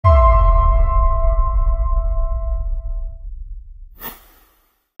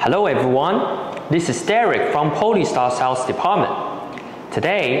Hello everyone, this is Derek from Polystar Sales Department.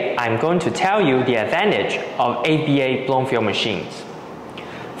 Today, I'm going to tell you the advantage of ABA blown film machines.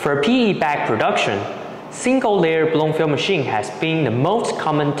 For PE bag production, single-layer blown film machine has been the most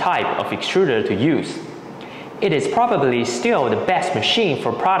common type of extruder to use. It is probably still the best machine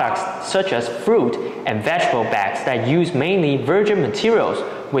for products such as fruit and vegetable bags that use mainly virgin materials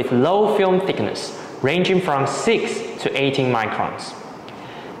with low film thickness, ranging from 6 to 18 microns.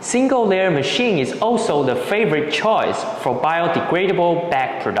 Single-layer machine is also the favorite choice for biodegradable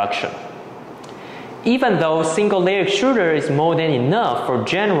bag production. Even though single-layer extruder is more than enough for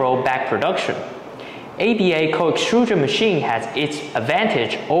general bag production, ABA co-extrusion machine has its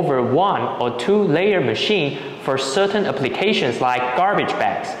advantage over one or two-layer machine for certain applications like garbage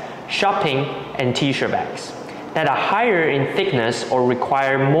bags, shopping, and t-shirt bags that are higher in thickness or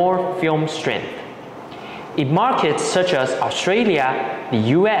require more film strength. In markets such as Australia, the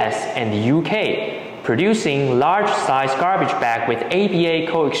US, and the UK, producing large-size garbage bag with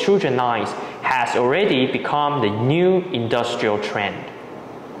ABA co-extrusion lines has already become the new industrial trend.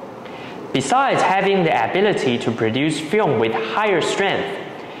 Besides having the ability to produce film with higher strength,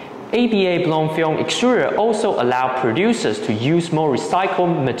 ABA blown film extruder also allows producers to use more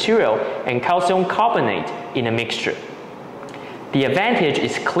recycled material and calcium carbonate in a mixture. The advantage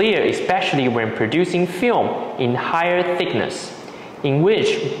is clear especially when producing film in higher thickness, in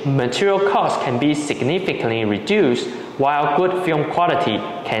which material cost can be significantly reduced while good film quality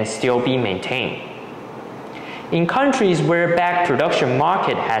can still be maintained. In countries where bag production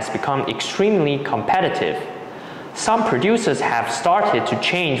market has become extremely competitive, some producers have started to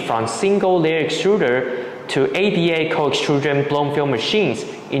change from single-layer extruder to ABA co-extrusion blown film machines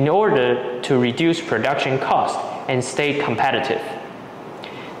in order to reduce production cost and stay competitive.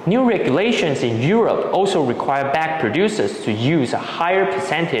 New regulations in Europe also require bag producers to use a higher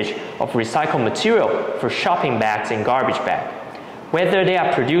percentage of recycled material for shopping bags and garbage bags, whether they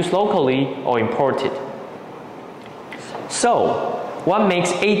are produced locally or imported. So, what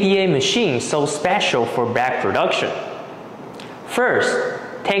makes ABA machines so special for bag production? First,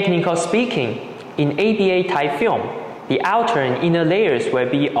 technically speaking, in ABA type film, the outer and inner layers will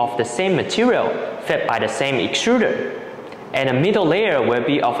be of the same material fed by the same extruder, and a middle layer will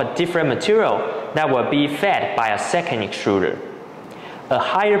be of a different material that will be fed by a second extruder. A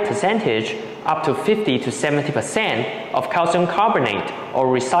higher percentage, up to 50 to 70% of calcium carbonate or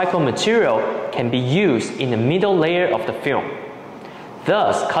recycled material can be used in the middle layer of the film,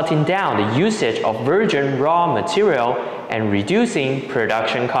 thus cutting down the usage of virgin raw material and reducing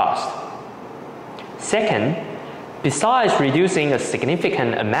production cost. Second, besides reducing a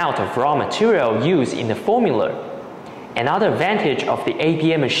significant amount of raw material used in the formula, another advantage of the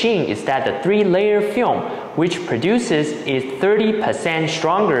ABA machine is that the three-layer film which produces is 30%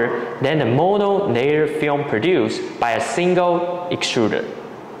 stronger than the mono-layer film produced by a single extruder.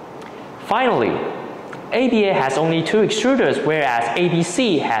 Finally, ABA has only two extruders, whereas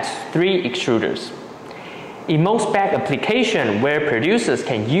ABC has three extruders. In most bag applications where producers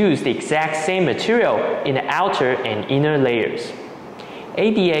can use the exact same material in the outer and inner layers,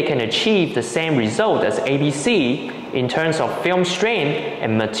 ABA can achieve the same result as ABC in terms of film strength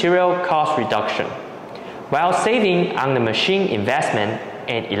and material cost reduction, while saving on the machine investment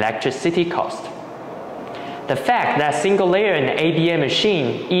and electricity cost. The fact that single layer and ABA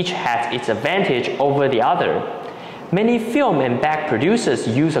machine each has its advantage over the other, many film and bag producers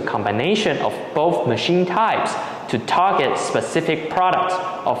use a combination of both machine types to target specific products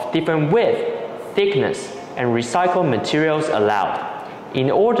of different width, thickness, and recycled materials allowed, in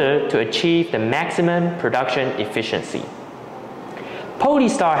order to achieve the maximum production efficiency.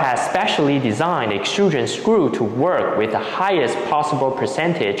 Polystar has specially designed the extrusion screw to work with the highest possible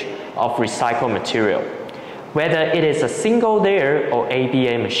percentage of recycled material, whether it is a single layer or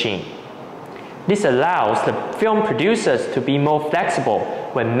ABA machine. This allows the film producers to be more flexible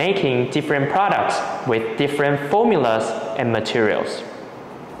when making different products with different formulas and materials.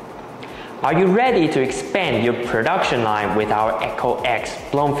 Are you ready to expand your production line with our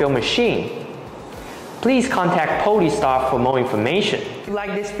Co-extrusion blown film machine? Please contact Polystar for more information. If you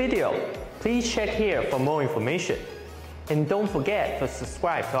like this video, please check here for more information. And don't forget to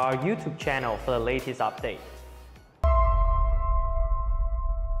subscribe to our YouTube channel for the latest update.